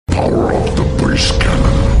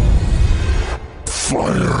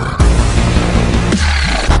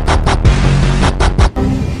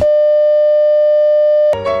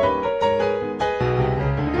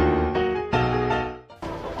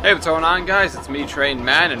What's going on, guys? It's me,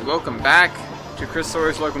 Trainman, and welcome back to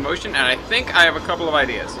Sawyer's Locomotion, and I think I have a couple of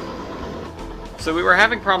ideas. So we were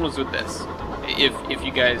having problems with this, if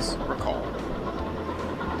you guys recall.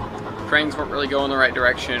 Trains weren't really going the right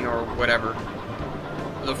direction, or whatever.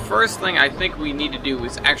 The first thing I think we need to do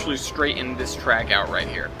is actually straighten this track out right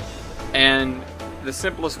here. And the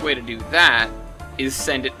simplest way to do that is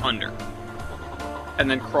send it under. And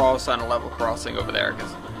then cross on a level crossing over there,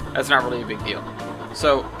 because that's not really a big deal.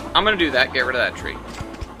 So, I'm going to do that, get rid of that tree.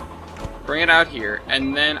 Bring it out here,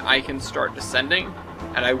 and then I can start descending,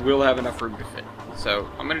 and I will have enough room to fit. So,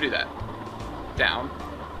 I'm going to do that. Down.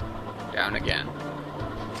 Down again.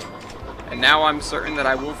 And now I'm certain that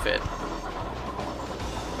I will fit.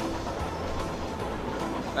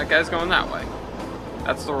 That guy's going that way.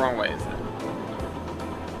 That's the wrong way, isn't it?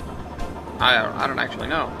 I don't actually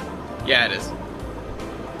know. Yeah, it is.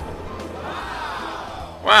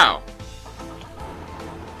 Wow.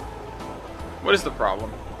 What is the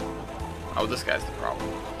problem? Oh, this guy's the problem.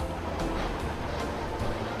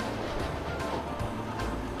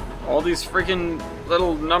 All these freaking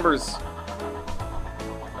little numbers.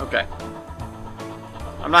 Okay.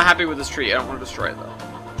 I'm not happy with this tree. I don't want to destroy it, though.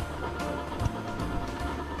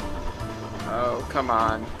 Oh, come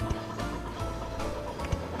on.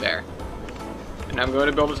 There. And I'm going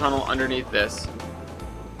to build a tunnel underneath this.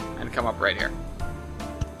 And come up right here.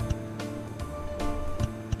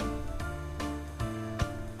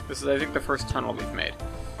 This is, I think, the first tunnel we've made.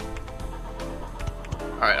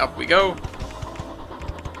 Alright, up we go.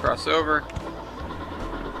 Cross over.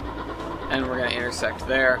 And we're going to intersect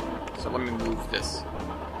there. So let me move this.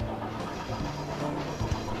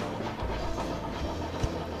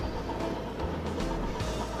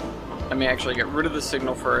 Let me actually get rid of the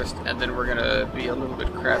signal first, and then we're going to be a little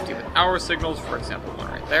bit crafty with our signals. For example, one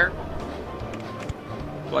right there.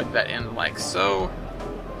 Plug that in like so.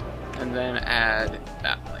 And then add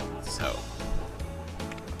that like so.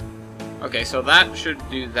 Okay, so that should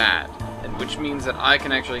do that, and which means that I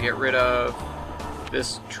can actually get rid of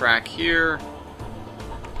this track here.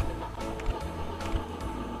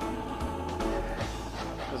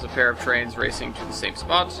 There's a pair of trains racing to the same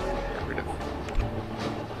spot. Get rid of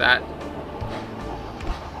that.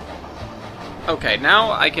 Okay,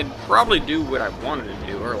 now I can probably do what I wanted to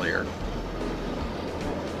do earlier.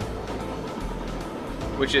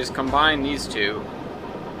 Which is combine these two.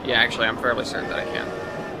 Yeah, actually, I'm fairly certain that I can.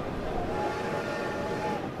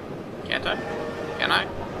 Can't I? Can I?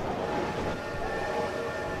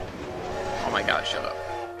 Oh my god, shut up.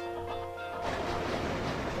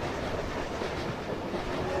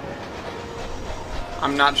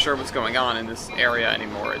 I'm not sure what's going on in this area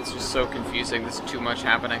anymore. It's just so confusing. There's too much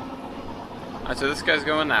happening. Alright, so this guy's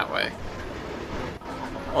going that way.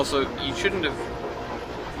 Also, you shouldn't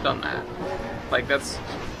have done that. Like, that's...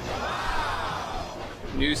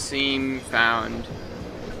 New seam found.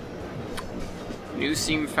 New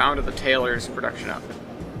seam found at the tailor's production outfit.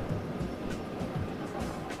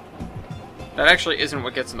 That actually isn't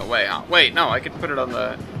what gets in the way. Wait, no, I could put it on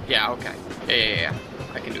the... Yeah, okay. Yeah.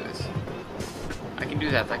 I can do this. I can do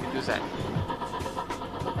that, I can do that.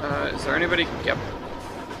 Is there anybody... Yep.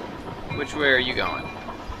 Which way are you going?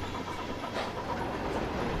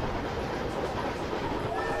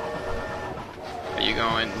 Are you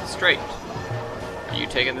going straight? Are you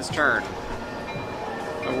taking this turn?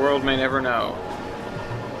 The world may never know.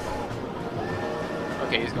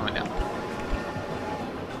 Okay, he's going down.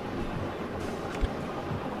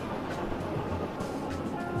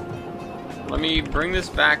 Let me bring this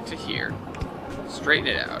back to here. Straighten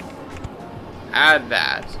it out. Add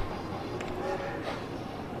that.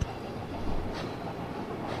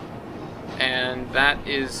 And that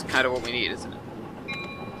is kind of what we need, isn't it?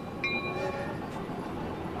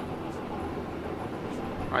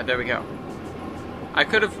 Alright, there we go. I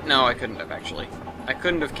could have... No, I couldn't have, actually. I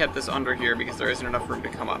couldn't have kept this under here because there isn't enough room to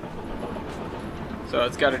come up. So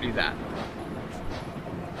it's got to do that.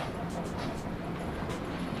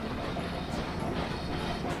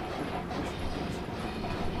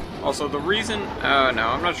 Also, the reason... no,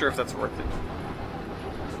 I'm not sure if that's worth it.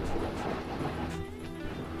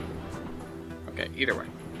 Okay, either way.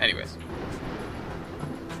 Anyways.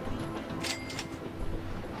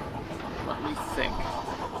 Let me think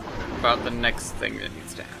about the next thing that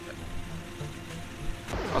needs to happen.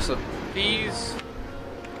 Also, these...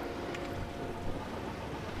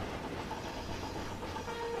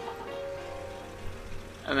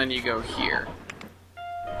 And then you go here.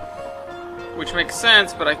 Which makes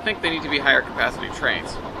sense, but I think they need to be higher capacity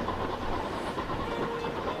trains.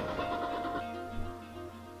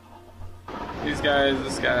 These guys,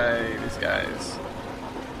 this guy, these guys.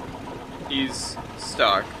 He's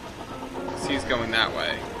stuck. he's going that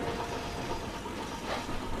way.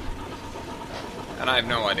 And I have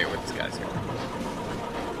no idea where this guy's going.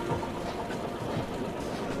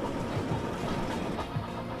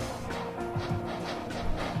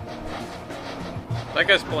 That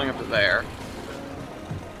guy's pulling up to there.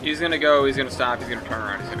 He's gonna go, he's gonna stop, he's gonna turn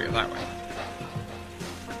around, he's gonna go that way.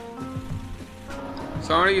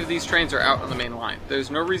 So how many of these trains are out on the main line? There's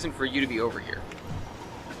no reason for you to be over here.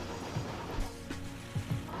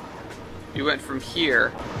 You went from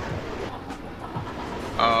here.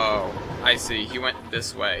 Oh, I see. He went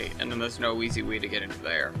this way, and then there's no easy way to get into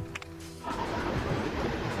there.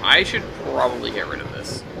 I should probably get rid of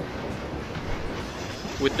this.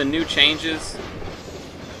 With the new changes,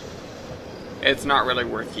 it's not really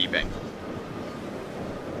worth keeping.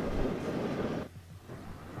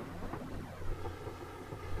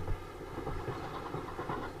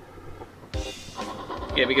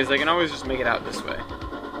 Yeah, because they can always just make it out this way.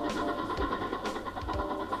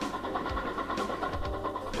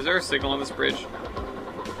 Is there a signal on this bridge?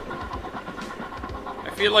 I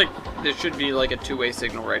feel like there should be like a two-way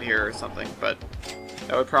signal right here or something, but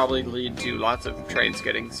that would probably lead to lots of trains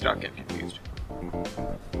getting stuck and confused.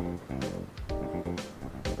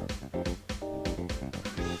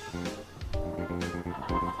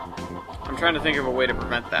 I'm trying to think of a way to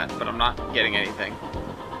prevent that, but I'm not getting anything.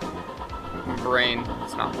 My brain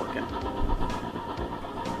is not working.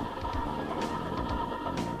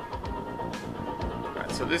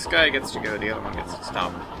 Alright, so this guy gets to go, the other one gets to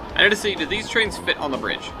stop. I need to see, do these trains fit on the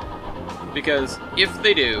bridge? Because if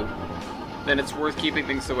they do, then it's worth keeping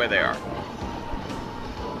things the way they are.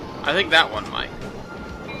 I think that one might.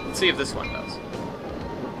 Let's see if this one does.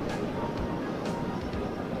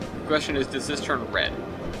 The question is, does this turn red?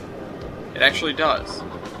 It actually does.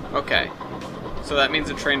 Okay. So that means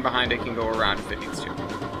the train behind it can go around if it needs to.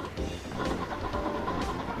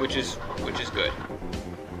 Which is good.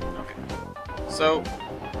 Okay. So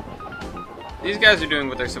these guys are doing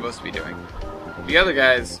what they're supposed to be doing. The other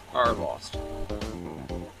guys are lost.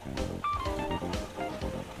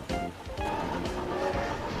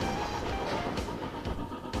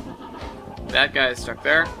 That guy is stuck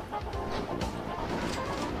there.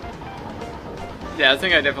 Yeah, I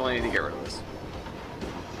think I definitely need to get rid of this.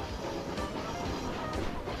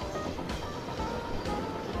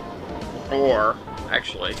 Or,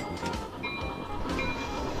 actually,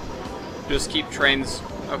 just keep trains.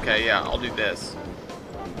 Okay, yeah, I'll do this.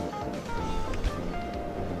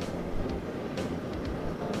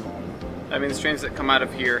 That means trains that come out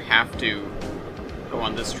of here have to go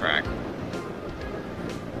on this track to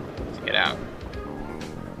get out.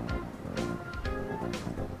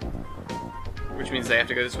 Which means they have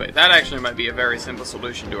to go this way. That actually might be a very simple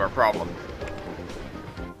solution to our problem.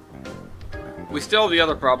 We still have the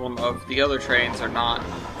other problem of the other trains are not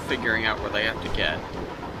figuring out where they have to get.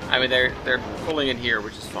 I mean, they're pulling in here,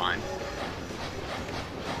 which is fine.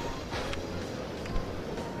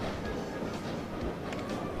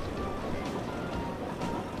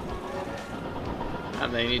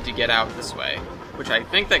 And they need to get out this way, which I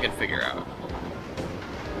think they can figure out.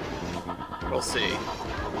 We'll see.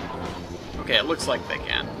 Okay, it looks like they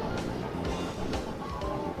can.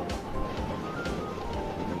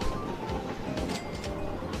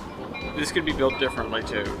 This could be built differently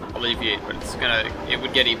to alleviate, but it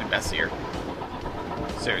would get even messier.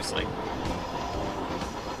 Seriously.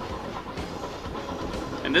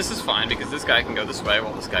 And this is fine, because this guy can go this way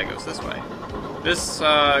while this guy goes this way. This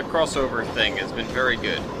crossover thing has been very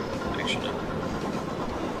good, actually.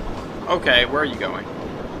 Okay, where are you going?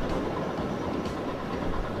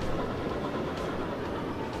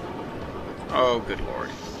 Oh, good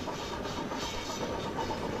lord.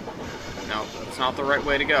 No, that's not the right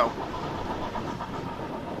way to go.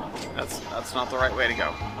 That's not the right way to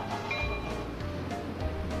go.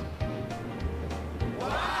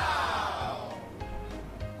 Wow.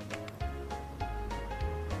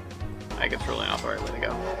 I think it's really not the right way to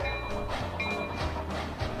go.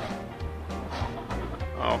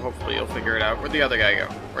 Oh, hopefully you'll figure it out. Where'd the other guy go?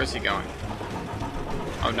 Where's he going?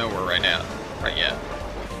 Oh, nowhere right now. Right yet.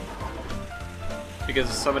 Because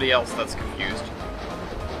of somebody else that's confused.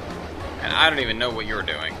 And I don't even know what you're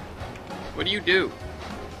doing. What do you do?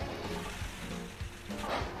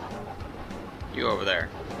 You over there.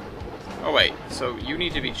 Oh wait, so you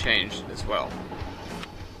need to be changed as well.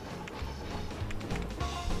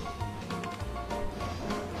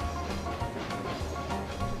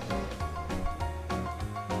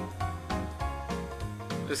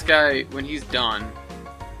 This guy, when he's done,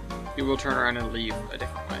 he will turn around and leave a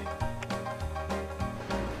different way.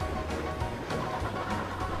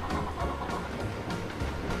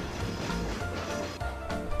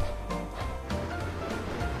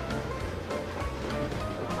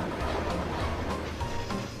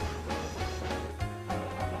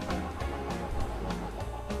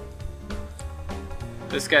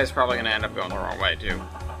 This guy's probably going to end up going the wrong way, too.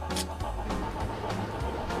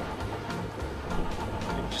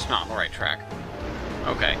 Just not on the right track.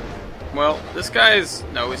 Okay. Well, this guy's...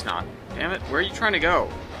 No, he's not. Damn it, where are you trying to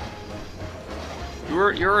go?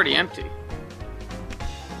 You're already empty.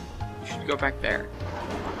 You should go back there.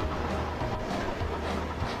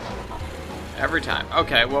 Every time.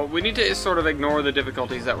 Okay, well, we need to sort of ignore the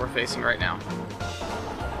difficulties that we're facing right now.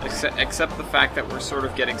 Except the fact that we're sort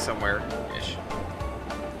of getting somewhere-ish.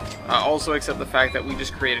 Also accept the fact that we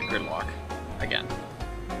just created gridlock. Again.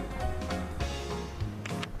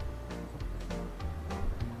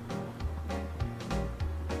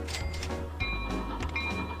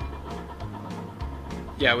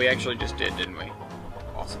 Yeah, we actually just did, didn't we?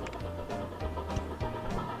 Awesome.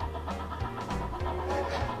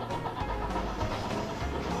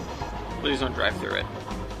 Please don't drive through it.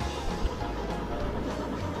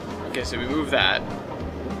 Okay, so we move that.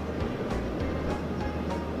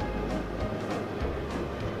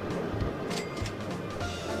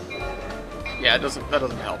 Yeah, that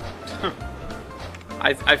doesn't help.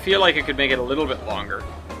 I feel like it could make it a little bit longer.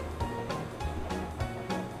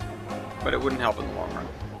 But it wouldn't help in the long run.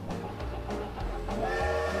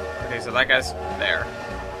 Okay, so that guy's there.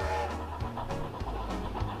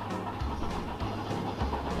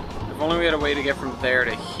 If only we had a way to get from there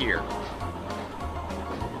to here.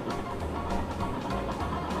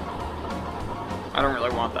 I don't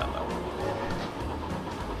really want that, though.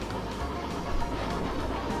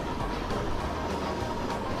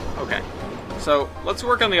 Okay, so let's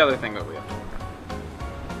work on the other thing that we have to work on.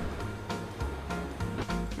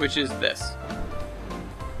 Which is this.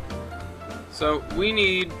 So, we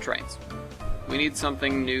need trains. We need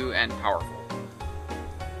something new and powerful.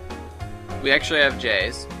 We actually have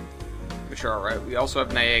J's, which are alright. We also have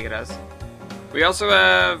Niagaras. We also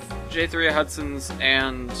have J3 Hudsons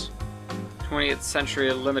and 20th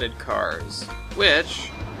Century Limited cars,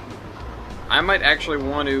 which I might actually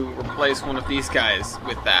want to replace one of these guys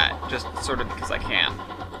with that, just sort of because I can.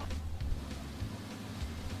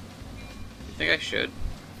 You think I should?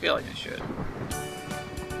 I feel like I should.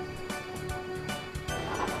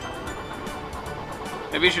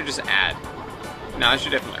 Maybe you should just add. No, I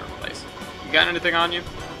should definitely replace. You got anything on you?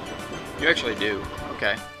 You actually do.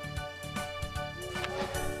 Okay.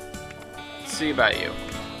 Let's see about you.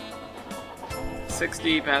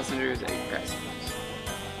 60 passengers, 8 passengers.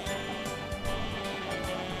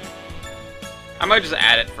 I might just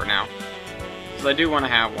add it for now. Because I do want to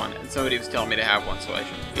have one, and somebody was telling me to have one, so I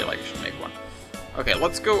should feel like I should make one. Okay,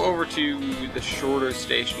 let's go over to the shorter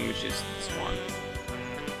station, which is this one.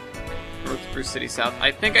 North Spruce City South.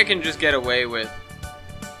 I think I can just get away with...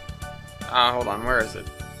 hold on, where is it?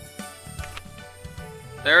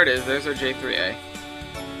 There it is, there's our J3A.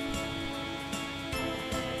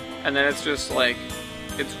 And then it's just like,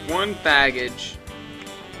 it's 1 baggage,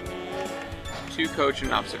 2 coach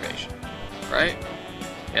and observation, right?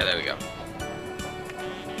 Yeah, there we go.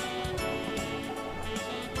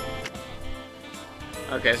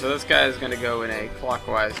 Okay, so this guy is going to go in a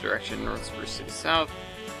clockwise direction, North Spruce City South.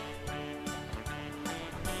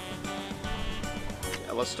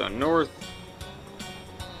 Yellowstone North.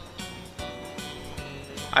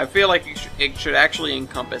 I feel like it should actually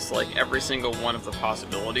encompass like every single one of the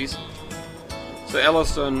possibilities. So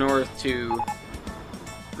Yellowstone North to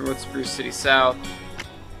North Spruce City South,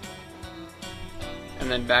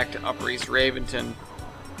 and then back to Upper East Raventon,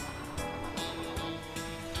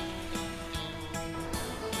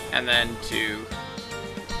 and then to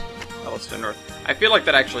Yellowstone North. I feel like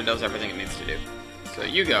that actually does everything it needs to do. So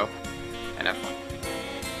you go, and have fun.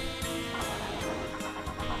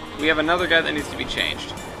 We have another guy that needs to be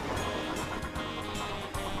changed.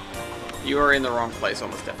 You are in the wrong place,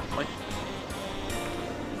 almost definitely.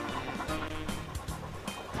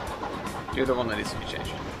 You're the one that needs to be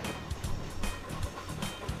changed.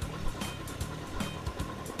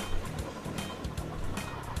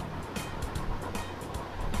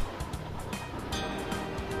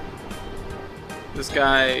 This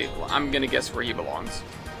guy, well, I'm gonna guess where he belongs.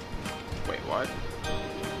 Wait, what?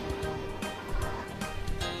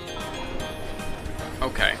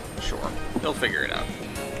 Okay, sure. They'll figure it out.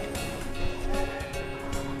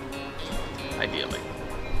 Ideally.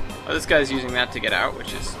 Oh, this guy's using that to get out,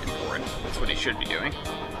 which is important. That's what he should be doing.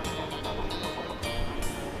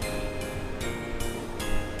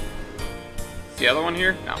 Is the other one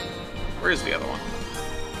here? No. Where is the other one?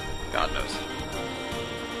 God knows.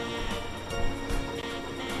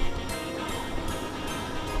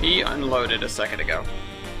 He unloaded a second ago.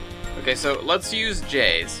 Okay, so let's use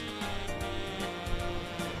J's.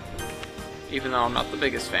 Even though I'm not the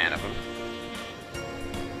biggest fan of him.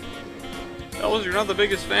 Fellas, you're not the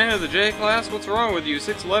biggest fan of the J class? What's wrong with you?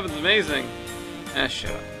 6'11's amazing.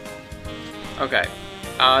 Shut up. Okay.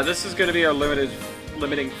 This is going to be our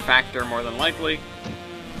limiting factor more than likely.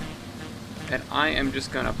 And I am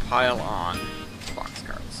just going to pile on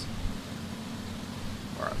boxcars.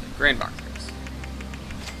 Or are they? Grain boxcars.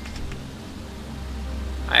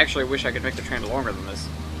 I actually wish I could make the train longer than this.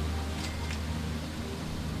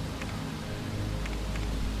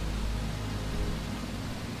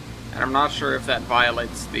 And I'm not sure if that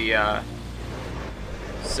violates the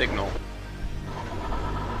signal.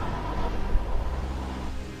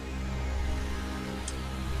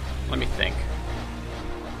 Let me think.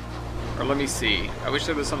 Or let me see. I wish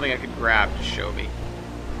there was something I could grab to show me.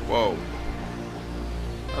 Whoa.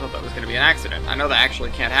 I thought that was going to be an accident. I know that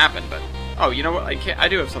actually can't happen, but... Oh, you know what? I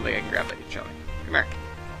do have something I can grab that can show me. Come here.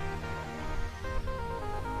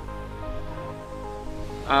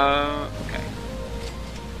 Okay.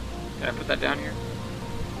 Can I put that down here?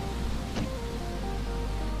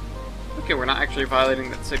 Okay, we're not actually violating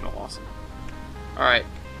that signal. Awesome. Alright.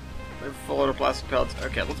 We have a full load of plastic pellets.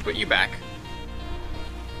 Okay, let's put you back.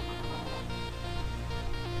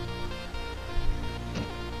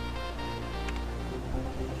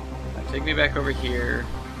 Now take me back over here.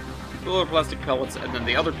 Full load of plastic pellets, and then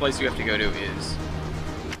the other place you have to go to is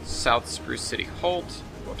South Spruce City Halt.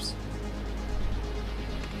 Whoops.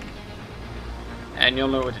 And you'll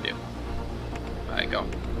know what to do. Alright, go.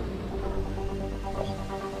 Oh.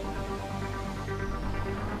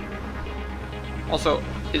 Also,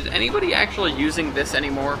 is anybody actually using this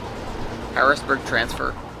anymore? Harrisburg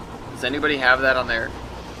Transfer. Does anybody have that on their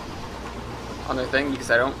thing?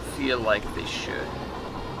 Because I don't feel like they should.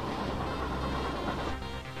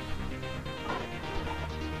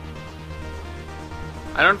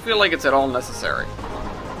 I don't feel like it's at all necessary.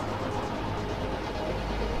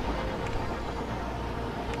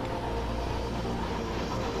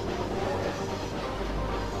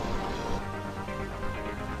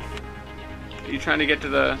 Are you trying to get to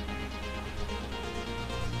the...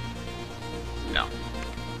 No.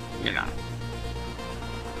 You're not.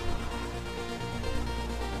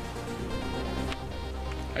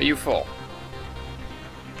 Are you full?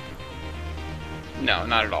 No,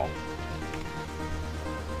 not at all.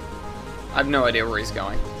 I have no idea where he's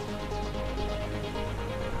going.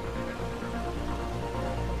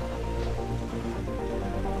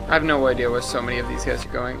 I have no idea where so many of these guys are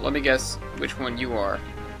going. Let me guess which one you are.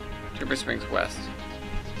 Timber Springs West.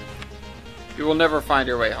 You will never find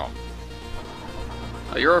your way home.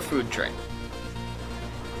 Oh, you're a food train.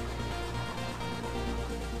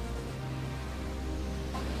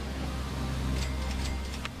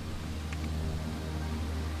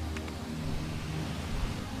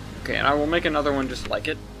 Okay, and I will make another one just like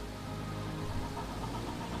it.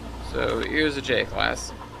 So here's a J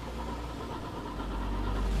class.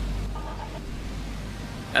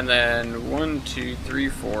 And then 1, 2, 3,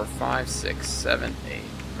 4, 5, 6, 7, 8,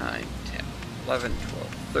 9, 10, 11, 12,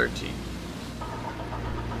 13.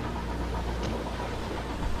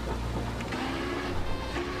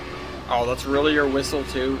 Oh, that's really your whistle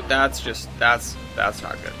too? That's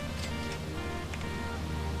not good.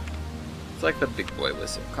 It's like the big boy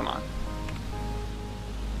whistle. Come on.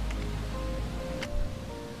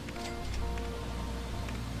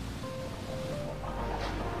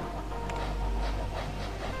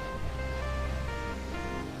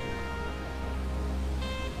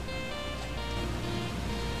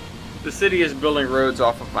 The city is building roads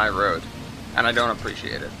off of my road, and I don't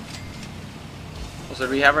appreciate it. Also,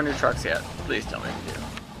 do we have our new trucks yet? Please tell me we do.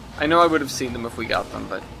 I know I would have seen them if we got them,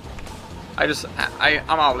 but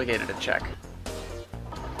I'm obligated to check.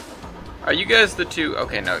 Are you guys the two?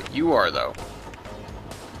 Okay, no, you are though.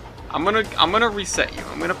 I'm gonna reset you.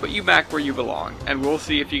 I'm gonna put you back where you belong, and we'll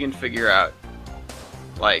see if you can figure out,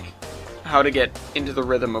 like, how to get into the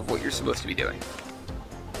rhythm of what you're supposed to be doing.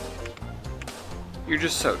 You're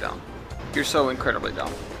just so dumb. You're so incredibly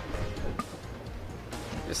dumb.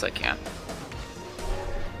 Yes, I can.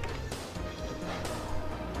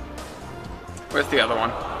 Where's the other one?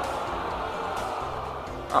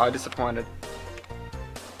 Oh, disappointed.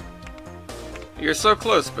 You're so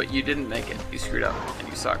close, but you didn't make it. You screwed up, and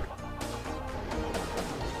you suck.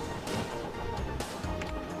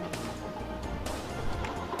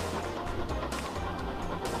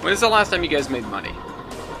 When is the last time you guys made money?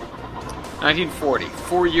 1940,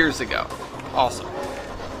 4 years ago. Awesome.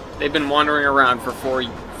 They've been wandering around for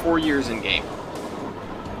four years in game.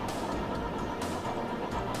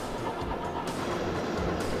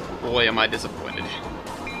 Boy, am I disappointed.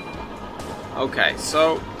 Okay,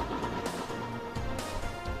 so...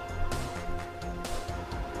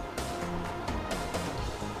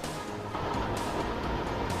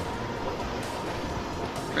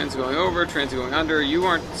 Trains going over, trains going under. You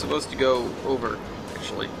aren't supposed to go over,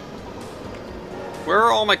 actually. Where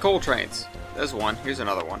are all my coal trains? There's one. Here's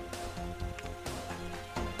another one.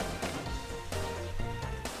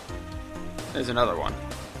 There's another one.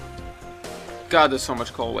 God, there's so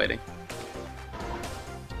much coal waiting.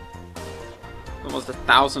 Almost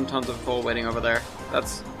 1,000 tons of coal waiting over there.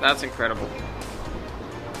 That's incredible.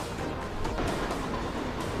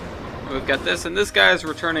 We've got this, and this guy is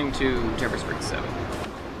returning to Timber Spring 7.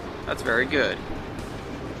 That's very good.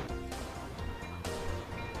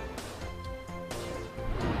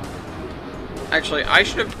 Actually, I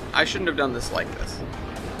shouldn't have done this like this.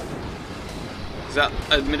 Because that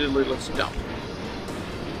admittedly looks dumb.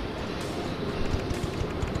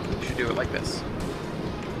 I should do it like this.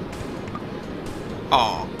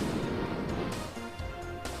 Aw.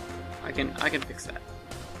 I can fix that.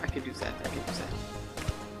 I can do that. I can do that.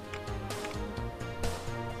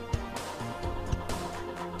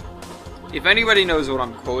 If anybody knows what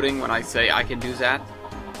I'm quoting when I say I can do that,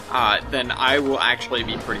 then I will actually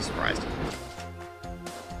be pretty surprised.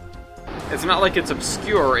 It's not like it's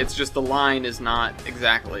obscure, it's just the line is not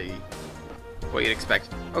exactly what you'd expect.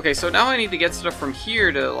 Okay, so now I need to get stuff from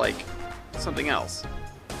here to, like, something else.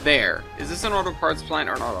 There. Is this an auto parts plant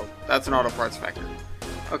or an auto? That's an auto parts factory.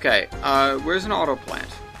 Okay, where's an auto plant?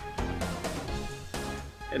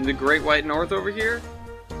 In the Great White North over here?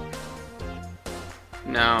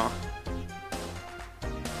 No.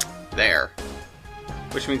 There.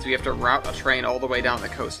 Which means we have to route a train all the way down the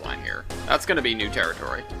coastline here. That's gonna be new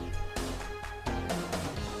territory.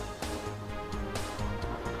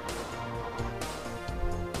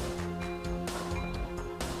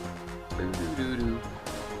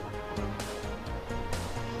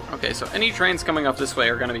 Okay, so any trains coming up this way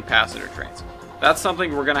are going to be passenger trains. That's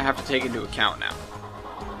something we're going to have to take into account now.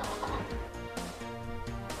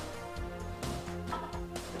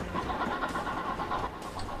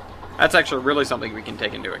 That's actually really something we can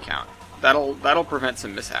take into account. That'll prevent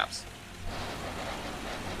some mishaps.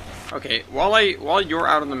 Okay, while you're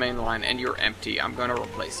out on the main line and you're empty, I'm going to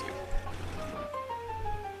replace you.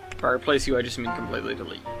 By replace you, I just mean completely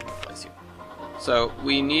delete. Replace you. So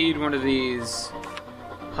we need one of these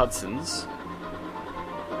Hudsons.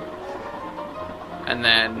 And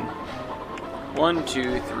then 1,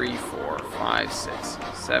 2, 3, 4, 5, 6,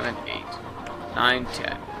 7, 8, 9,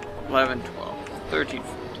 10, 11, 12, 13,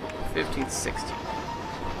 14, 15, 16.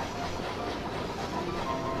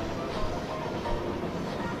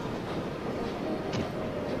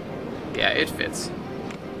 Yeah, it fits.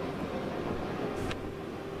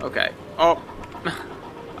 Okay. Oh.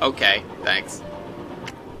 Okay, thanks.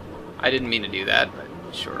 I didn't mean to do that, but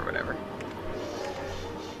sure, whatever.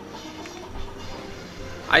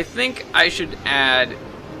 I think I should add,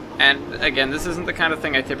 and again, this isn't the kind of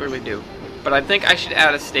thing I typically do, but I think I should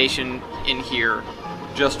add a station in here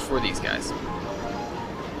just for these guys.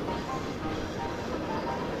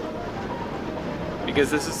 Because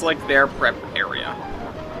this is like their prep area.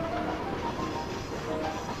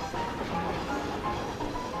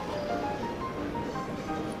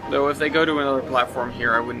 Though if they go to another platform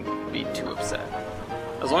here, I wouldn't be too upset.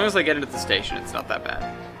 As long as they get into the station, it's not that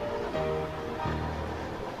bad.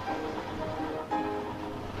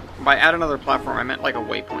 By add another platform, I meant like a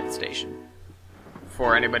waypoint station.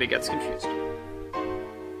 Before anybody gets confused.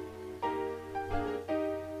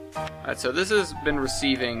 Alright, so this has been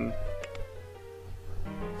receiving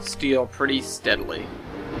steel pretty steadily.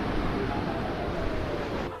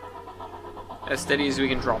 As steady as we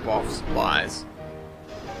can drop off supplies.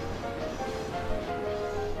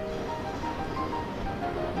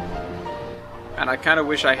 And I kind of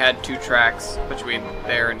wish I had 2 tracks between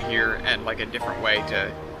there and here and like a different way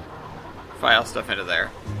to file stuff into there,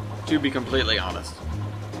 to be completely honest.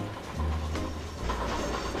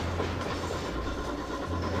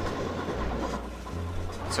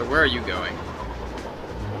 So where are you going?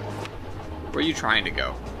 Where are you trying to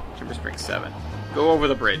go? Timber Spring 7. Go over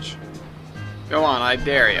the bridge. Go on, I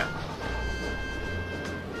dare ya.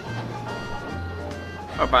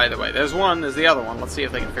 Oh, by the way, there's the other one. Let's see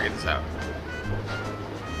if they can figure this out.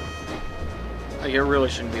 Like, it really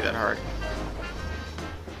shouldn't be that hard.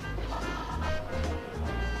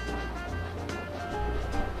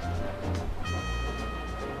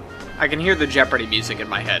 I can hear the Jeopardy music in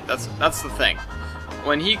my head. That's the thing.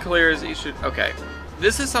 When he clears, he should... Okay.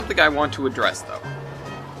 This is something I want to address, though.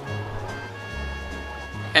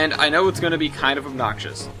 And I know it's going to be kind of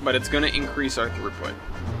obnoxious, but it's going to increase our throughput.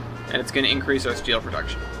 And it's going to increase our steel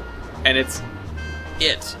production. And it's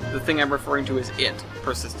it. The thing I'm referring to is it,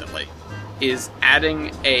 persistently. Is adding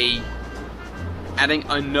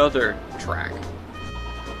another track.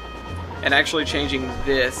 and actually changing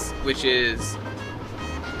this, which is,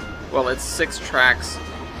 well, it's 6 tracks,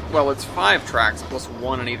 well, it's 5 tracks plus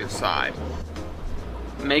 1 on either side,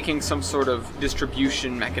 making some sort of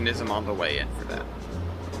distribution mechanism on the way in for that.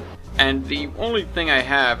 And the only thing I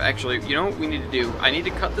have, actually, you know what we need to do? I need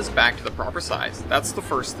to cut this back to the proper size. That's the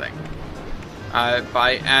first thing.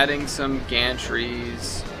 By adding some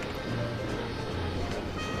gantries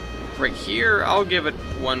right here. I'll give it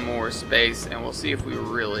one more space, and we'll see if we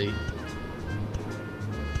really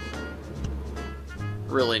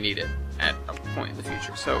need it at a point in the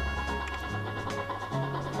future. So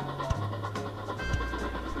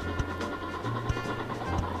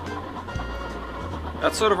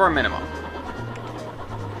that's sort of our minimum.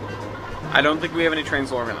 I don't think we have any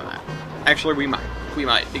trains longer than that. Actually, we might. We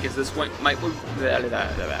might, because this one might...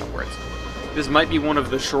 words. This might be one of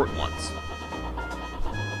the short ones.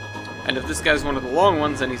 And if this guy's one of the long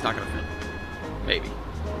ones, then he's not going to fit. Maybe.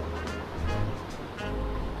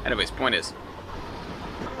 Anyways, point is...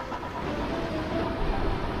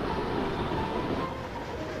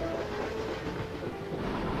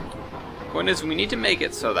 Point is, we need to make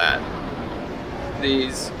it so that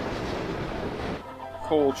these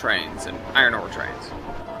coal trains and iron ore trains...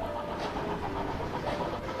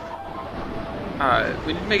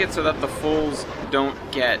 we need to make it so that the fulls don't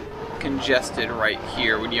get congested right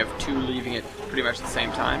here when you have 2 leaving at pretty much the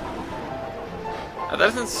same time. That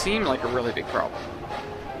doesn't seem like a really big problem.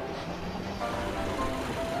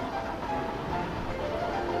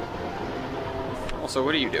 Also,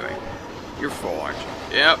 what are you doing? You're full, aren't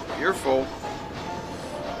you? Yep, you're full.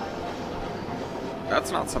 That's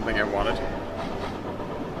not something I wanted.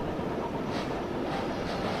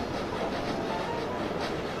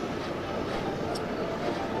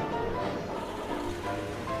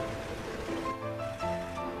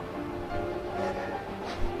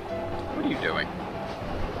 Doing.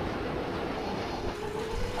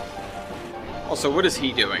 Also, what is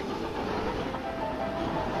he doing?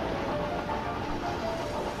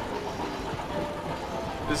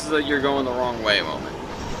 This is a you're going the wrong way moment.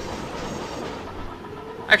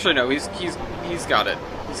 Actually, no, he's got it.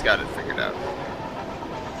 He's got it figured out.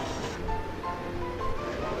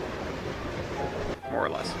 More or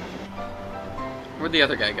less. Where'd the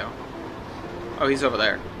other guy go? Oh, he's over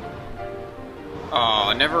there.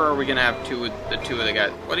 Oh, never are we gonna have the two of the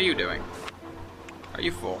guys. What are you doing? Are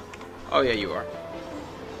you full? Oh yeah, you are.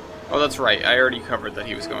 Oh, that's right. I already covered that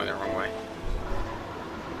he was going the wrong way.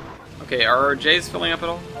 Okay, are our J's filling up at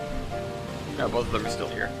all? No, both of them are still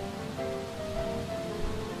here.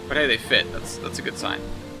 But hey, they fit. That's a good sign.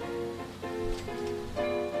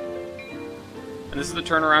 And this is the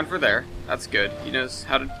turnaround for there. That's good. He knows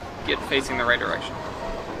how to get facing the right direction.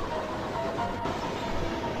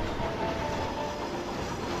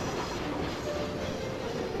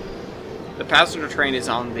 The passenger train is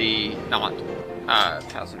on the not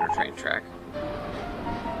passenger train track.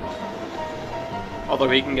 Although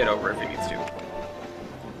he can get over if he needs to.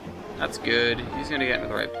 That's good. He's going to get into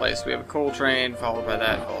the right place. We have a coal train, followed by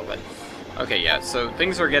that, followed by... Okay, yeah, so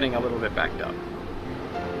things are getting a little bit backed up.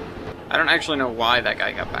 I don't actually know why that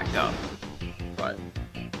guy got backed up, but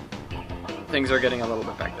things are getting a little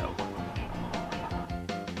bit backed up.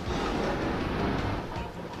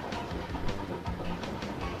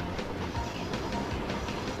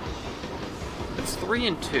 It's 3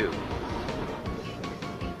 and 2.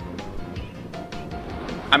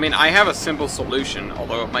 I mean, I have a simple solution,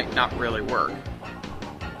 although it might not really work.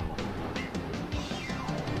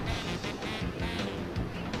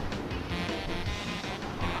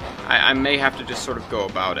 I may have to just sort of go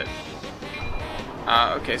about it.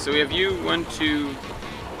 Okay, so we have you, 1, 2,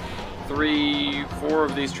 3, 4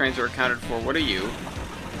 of these trains are accounted for. What are you?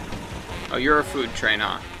 Oh, you're a food train,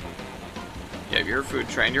 huh? Yeah, you're a food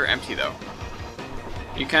train. You're empty, though.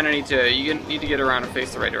 You kind of need to get around and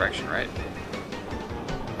face the right direction, right?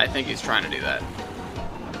 I think he's trying to do that.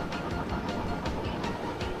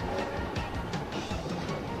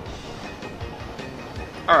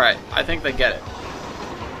 Alright, I think they get it.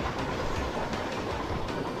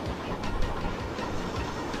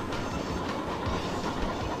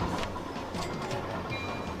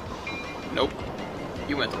 Nope.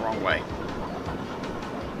 You went the wrong way.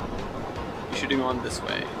 You should have gone this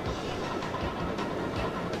way.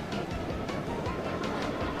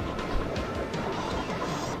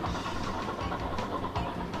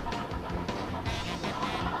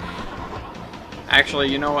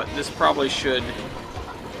 Actually, you know what? This probably should...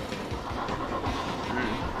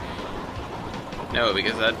 No,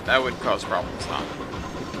 because that would cause problems, huh?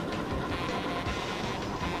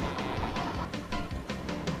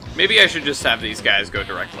 Maybe I should just have these guys go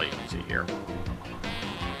directly into here.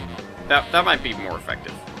 That might be more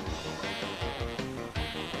effective.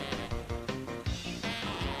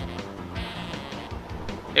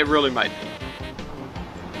 It really might be.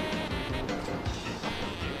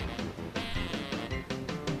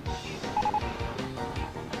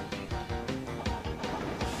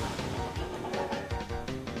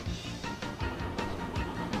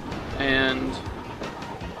 And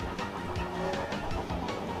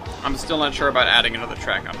I'm still not sure about adding another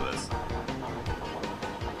track onto this.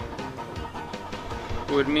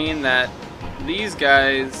 It would mean that these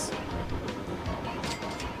guys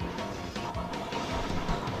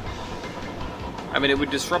I mean, it would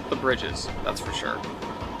disrupt the bridges, that's for sure.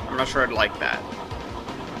 I'm not sure I'd like that.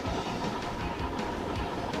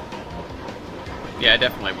 Yeah, I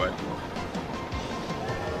definitely would.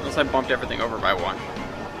 Unless I bumped everything over by one.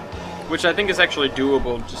 Which I think is actually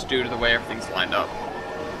doable just due to the way everything's lined up.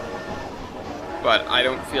 But I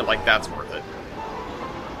don't feel like that's worth it.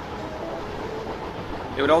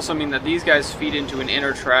 It would also mean that these guys feed into an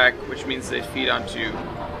inner track, which means they feed onto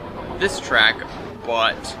this track,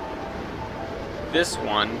 but this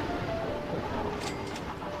one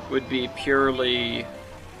would be purely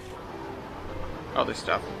other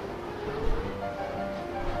stuff.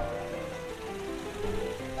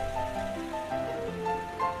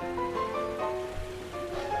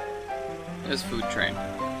 This food train.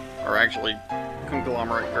 Or actually,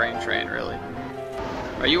 conglomerate grain train, really.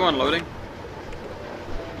 Are you unloading?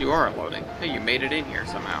 You are unloading. Hey, you made it in here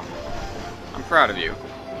somehow. I'm proud of you.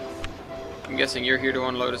 I'm guessing you're here to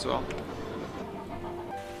unload as well?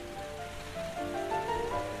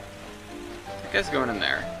 That guy's going in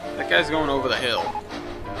there. That guy's going over the hill.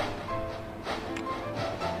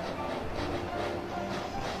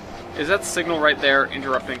 Is that signal right there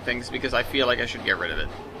interrupting things? Because I feel like I should get rid of it.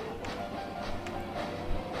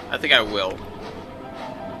 I think I will.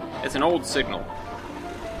 It's an old signal.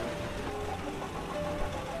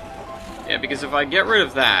 Yeah, because if I get rid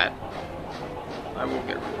of that, I will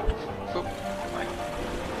get rid of it. Oop, fine.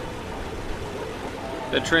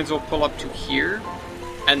 The trains will pull up to here,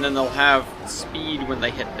 and then they'll have speed when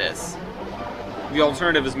they hit this. The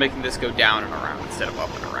alternative is making this go down and around instead of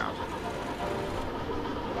up and around.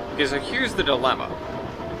 Okay, so here's the dilemma.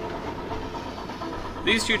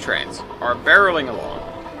 These two trains are barreling along.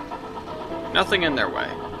 Nothing in their way.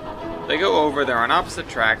 They go over, they're on opposite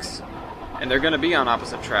tracks, and they're going to be on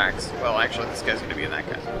opposite tracks. Well, actually, this guy's going to be in that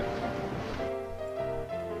guy's way.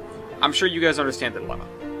 I'm sure you guys understand the dilemma.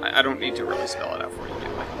 I don't need to really spell it out for you, do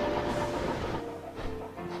I?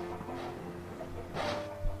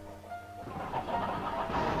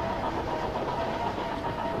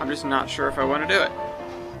 I'm just not sure if I want to do it.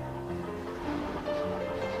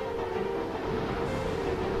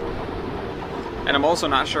 And I'm also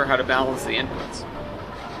not sure how to balance the inputs.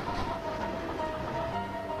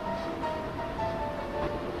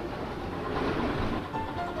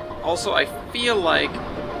 Also, I feel like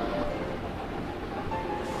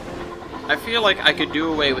I could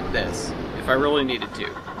do away with this if I really needed to,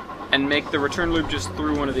 and make the return loop just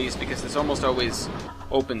through one of these because it's almost always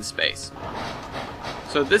open space.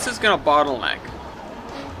 So this is going to bottleneck.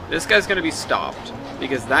 This guy's going to be stopped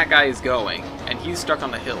because that guy is going, and he's stuck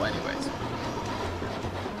on the hill anyways.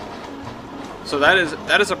 So that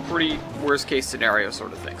is a pretty worst case scenario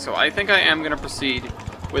sort of thing. So I think I am going to proceed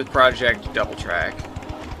with Project Double Track.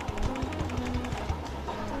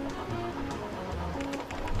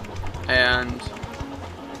 And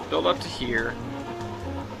build up to here.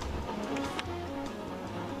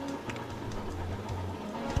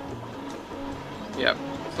 Yep.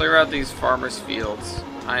 Clear out these farmers' fields.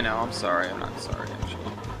 I know, I'm sorry. I'm not sorry,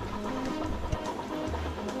 actually.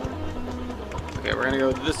 Okay, we're gonna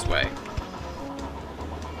go this way.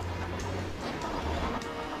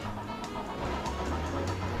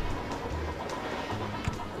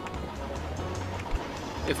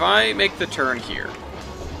 If I make the turn here,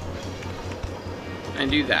 and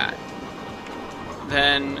do that,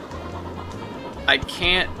 then I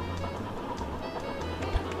can't...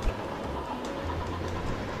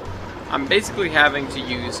 I'm basically having to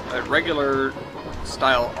use a regular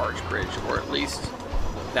style arch bridge, or at least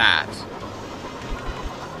that.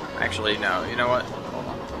 Actually, no, you know what? Hold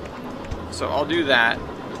on. So I'll do that.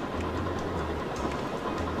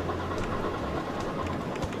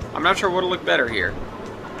 I'm not sure what'll look better here.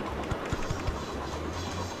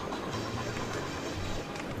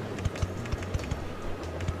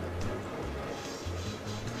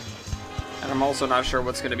 I'm also not sure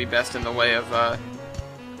what's going to be best in the way of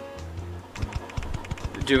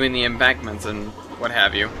doing the embankments and what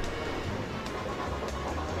have you.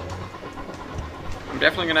 I'm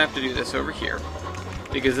definitely going to have to do this over here,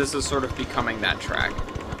 because this is sort of becoming that track.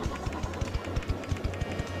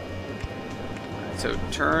 so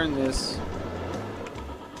turn this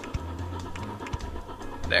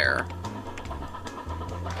there.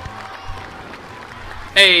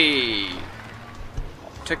 Hey!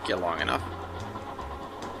 Took you long enough.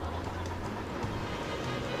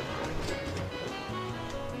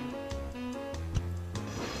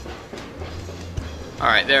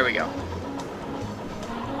 Alright, there we go.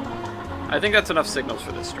 I think that's enough signals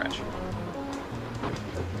for this stretch.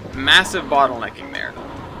 Massive bottlenecking there.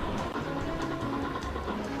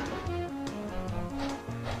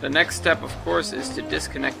 The next step, of course, is to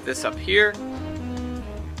disconnect this up here.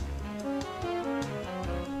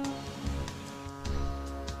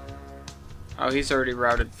 Oh, he's already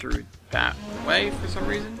routed through that way for some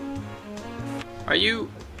reason. Are you...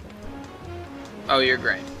 Oh, you're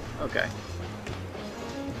grain. Okay.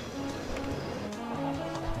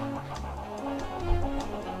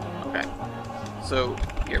 Okay. So,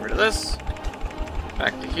 get rid of this.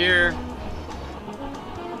 Back to here.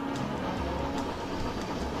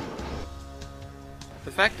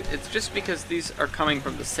 The fact it's just because these are coming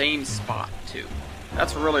from the same spot, too.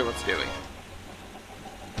 That's really what's doing.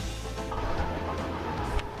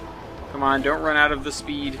 Come on, don't run out of the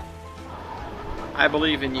speed. I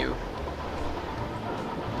believe in you.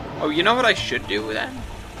 Oh, you know what I should do with that?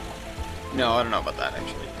 No, I don't know about that,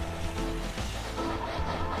 actually.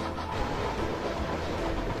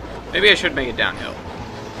 Maybe I should make it downhill.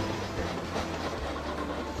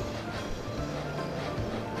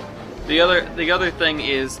 The other thing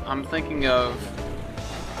is, I'm thinking of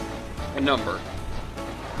a number.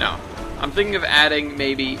 No. I'm thinking of adding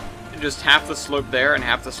maybe just half the slope there and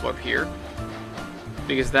half the slope here.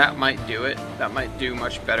 Because that might do it. That might do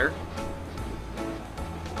much better.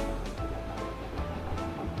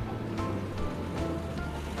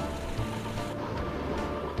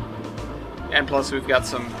 And plus we've got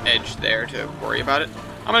some edge there to worry about it.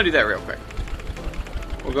 I'm going to do that real quick.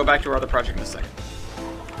 We'll go back to our other project in a second.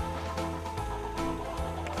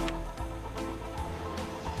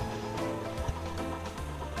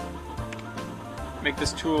 Make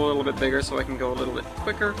this tool a little bit bigger so I can go a little bit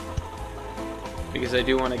quicker. Because I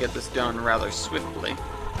do want to get this done rather swiftly.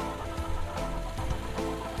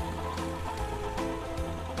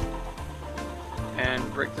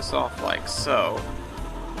 And break this off like so.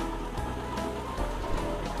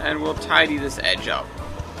 And we'll tidy this edge up.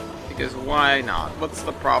 Because why not? What's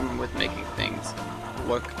the problem with making things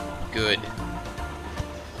look good?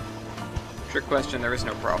 Trick question, there is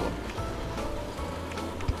no problem.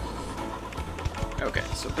 Okay,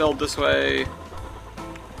 so build this way.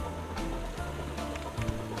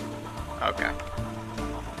 Okay.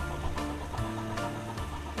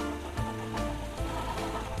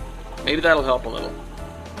 Maybe that'll help a little.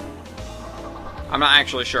 I'm not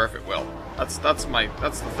actually sure if it will. That's the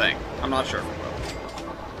thing. I'm not sure if it will.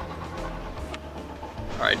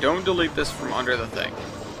 Alright, don't delete this from under the thing.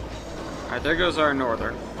 Alright, there goes our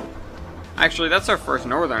northern. Actually, that's our first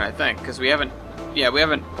northern, I think, because we haven't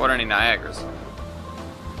put any Niagaras.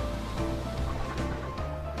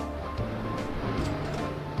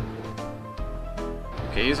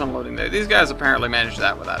 Okay, he's unloading there. These guys apparently managed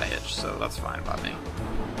that without a hitch, so that's fine by me.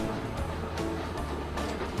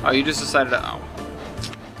 Oh, you just decided to... Oh.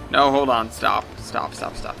 No, hold on. Stop. Stop,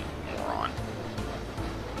 you moron.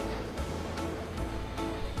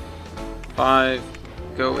 5.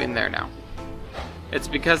 Go in there now. It's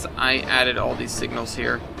because I added all these signals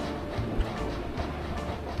here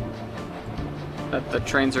that the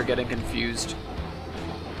trains are getting confused.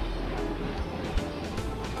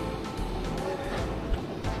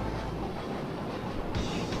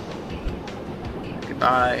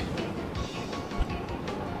 Goodbye.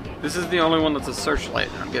 This is the only one that's a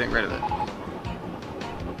searchlight, and I'm getting rid of it.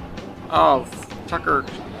 Oh, Tucker,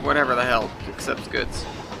 whatever the hell, accepts goods.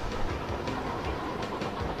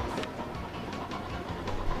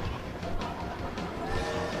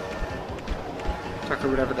 Tucker,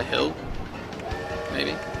 whatever the hill?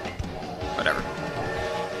 Maybe? Whatever.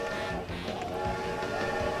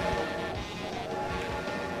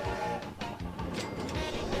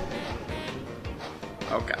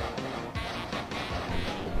 Okay.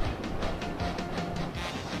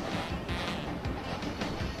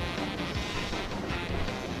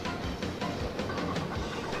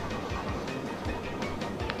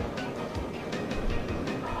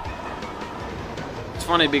 It's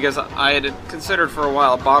funny because I had considered for a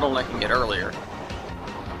while bottlenecking it earlier.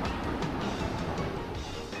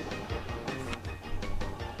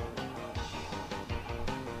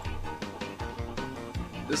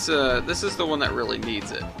 This is the one that really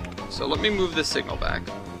needs it. So let me move this signal back.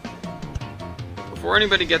 Before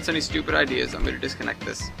anybody gets any stupid ideas, I'm going to disconnect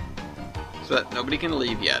this so that nobody can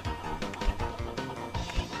leave yet.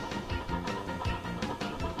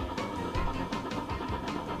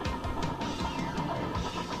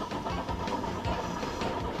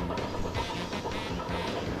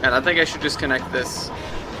 And I think I should just connect this,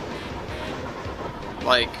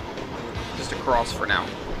 like, just across for now.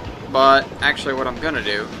 But, actually what I'm gonna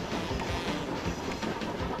do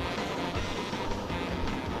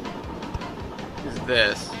is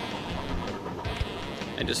this.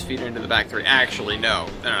 And just feed it into the back three. Actually, no,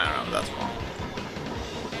 that's wrong.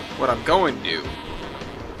 What I'm going to do,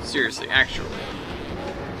 seriously, actually,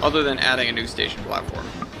 other than adding a new station platform,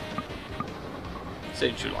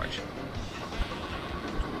 stage too large.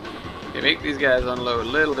 Okay, make these guys unload a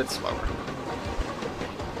little bit slower.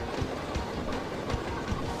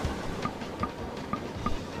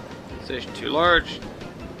 Station too large.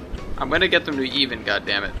 I'm gonna get them to even,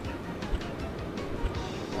 goddammit.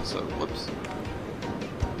 Also, whoops.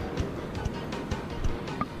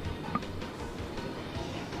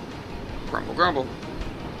 Grumble, grumble.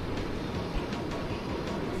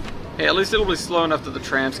 Hey, at least it'll be slow enough that the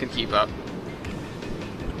trams can keep up.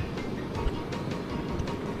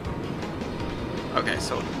 Okay,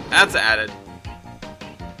 so that's added.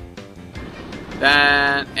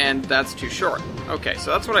 And that's too short. Okay,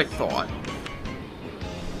 so that's what I thought.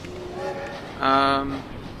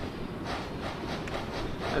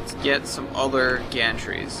 Let's get some other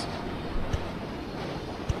gantries.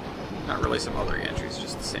 Not really some other gantries,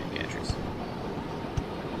 just the same gantries.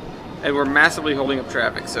 And we're massively holding up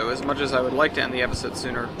traffic, so as much as I would like to end the episode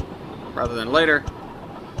sooner rather than later,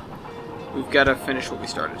 we've got to finish what we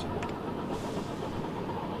started.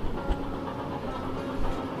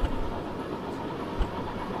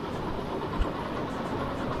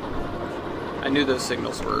 I knew those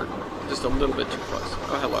signals were just a little bit too close.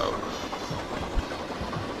 Oh, hello.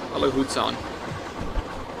 Hello, Hootson.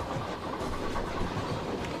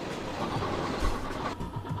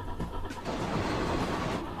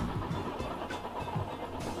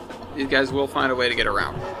 These guys will find a way to get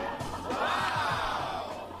around.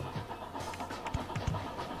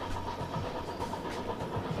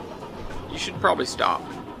 You should probably stop.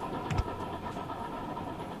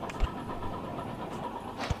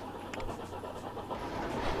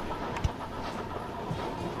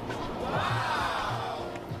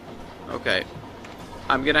 Okay.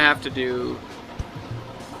 I'm gonna have to do...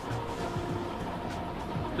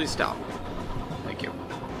 Please stop. Thank you.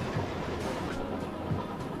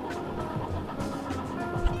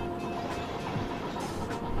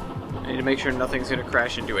 I need to make sure nothing's gonna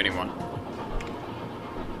crash into anyone.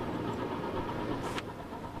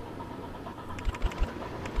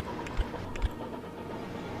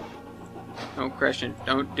 Don't crash in.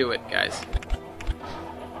 Don't do it, guys.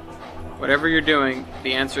 Whatever you're doing,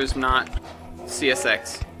 the answer is not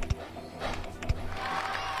CSX.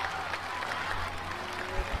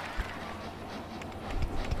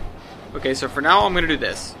 Okay, so for now I'm going to do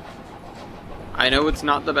this. I know it's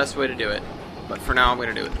not the best way to do it, but for now I'm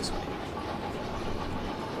going to do it this way.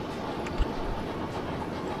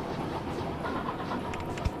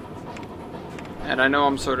 And I know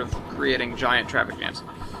I'm sort of creating giant traffic jams.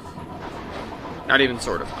 Not even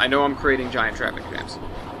sort of. I know I'm creating giant traffic jams.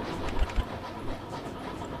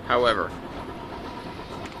 However,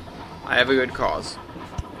 I have a good cause.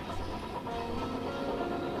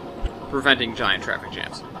 Preventing giant traffic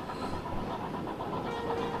jams.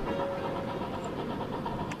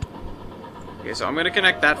 Okay, so I'm going to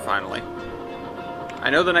connect that finally. I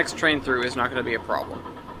know the next train through is not going to be a problem.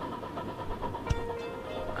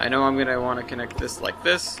 I know I'm going to want to connect this like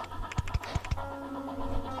this.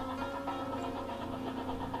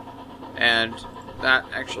 And that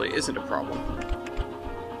actually isn't a problem.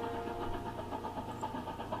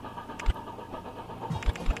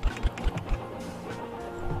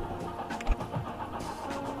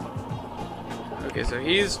 Okay, so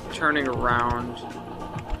he's turning around,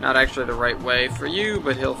 not actually the right way for you,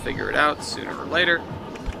 but he'll figure it out sooner or later.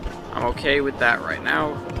 I'm okay with that right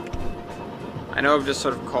now. I know I've just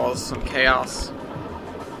sort of caused some chaos.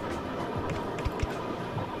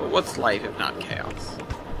 But what's life if not chaos?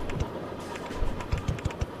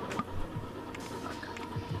 Okay.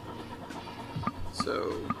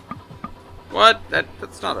 So, what?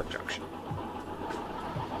 That's not a junction.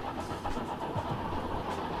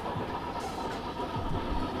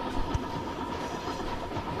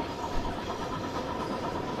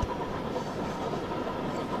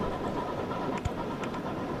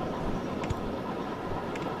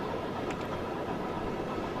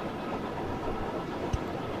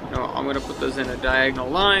 I'm going to put those in a diagonal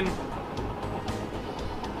line.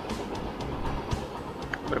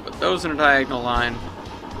 I'm going to put those in a diagonal line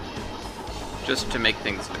just to make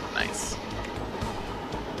things look nice.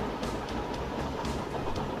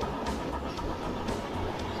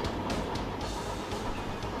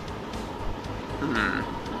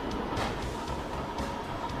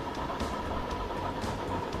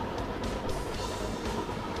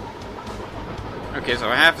 Okay, so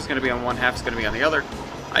half is going to be on one, half is going to be on the other.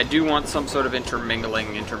 I do want some sort of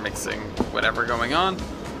intermingling, intermixing, whatever going on.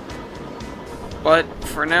 But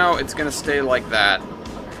for now, it's going to stay like that.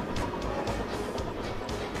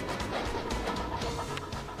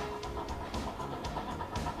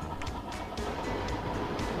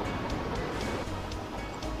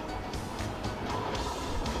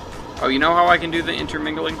 Oh, you know how I can do the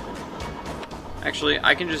intermingling? Actually,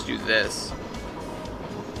 I can just do this.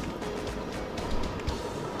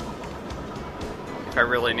 If I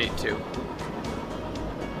really need to.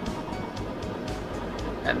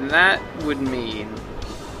 And that would mean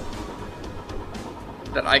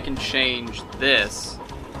that I can change this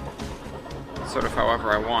sort of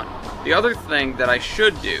however I want. The other thing that I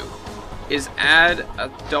should do is add a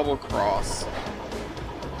double cross.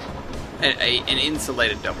 An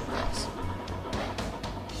insulated double cross.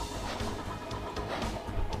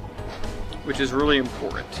 Which is really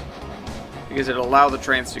important. Because it'll allow the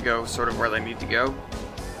trains to go sort of where they need to go.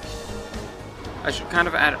 I should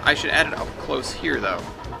add it up close here though.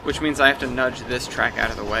 Which means I have to nudge this track out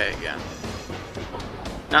of the way again.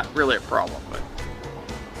 Not really a problem, but...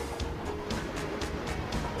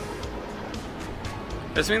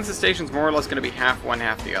 This means the station's more or less going to be half one,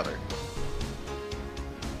 half the other.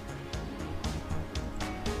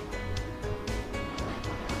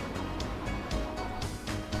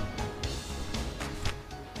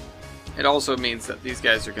 It also means that these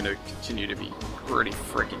guys are going to continue to be pretty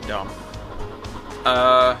freaking dumb.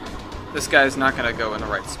 This guy's not going to go in the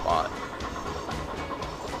right spot.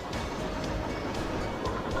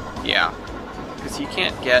 Yeah, because he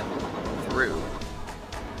can't get through.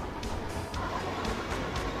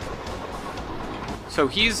 So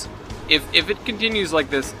he's... If it continues like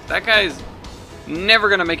this, that guy's never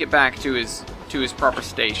going to make it back to his proper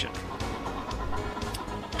station.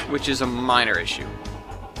 Which is a minor issue.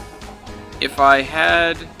 If I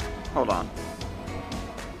had... Hold on.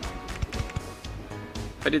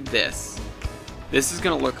 If I did this, this is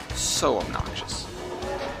going to look so obnoxious.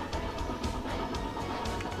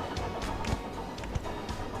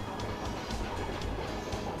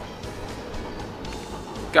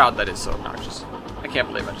 God, that is so obnoxious. I can't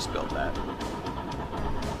believe I just built that.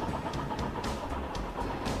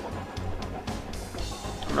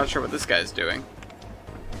 I'm not sure what this guy's doing.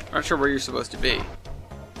 I'm not sure where you're supposed to be.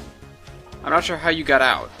 I'm not sure how you got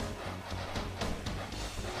out.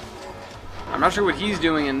 I'm not sure what he's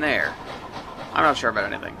doing in there. I'm not sure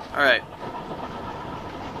about anything. Alright.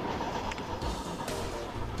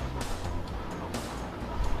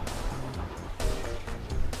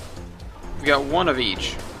 We got one of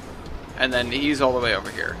each. And then he's all the way over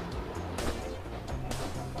here.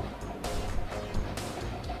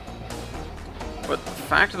 But the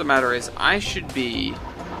fact of the matter is, I should be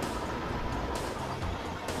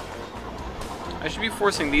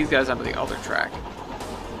forcing these guys onto the other track.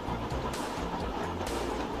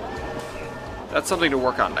 That's something to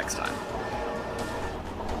work on next time.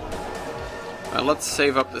 Let's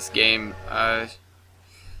save up this game.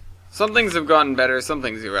 Some things have gotten better, some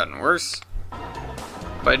things have gotten worse.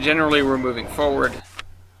 But generally we're moving forward.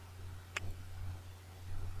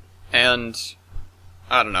 And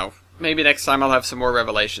I don't know. Maybe next time I'll have some more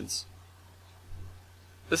revelations.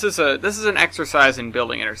 This is an exercise in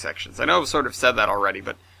building intersections. I know I've sort of said that already,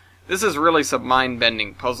 but this is really some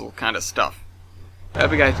mind-bending puzzle kind of stuff. I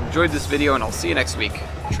hope you guys enjoyed this video, and I'll see you next week.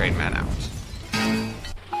 Trainman out.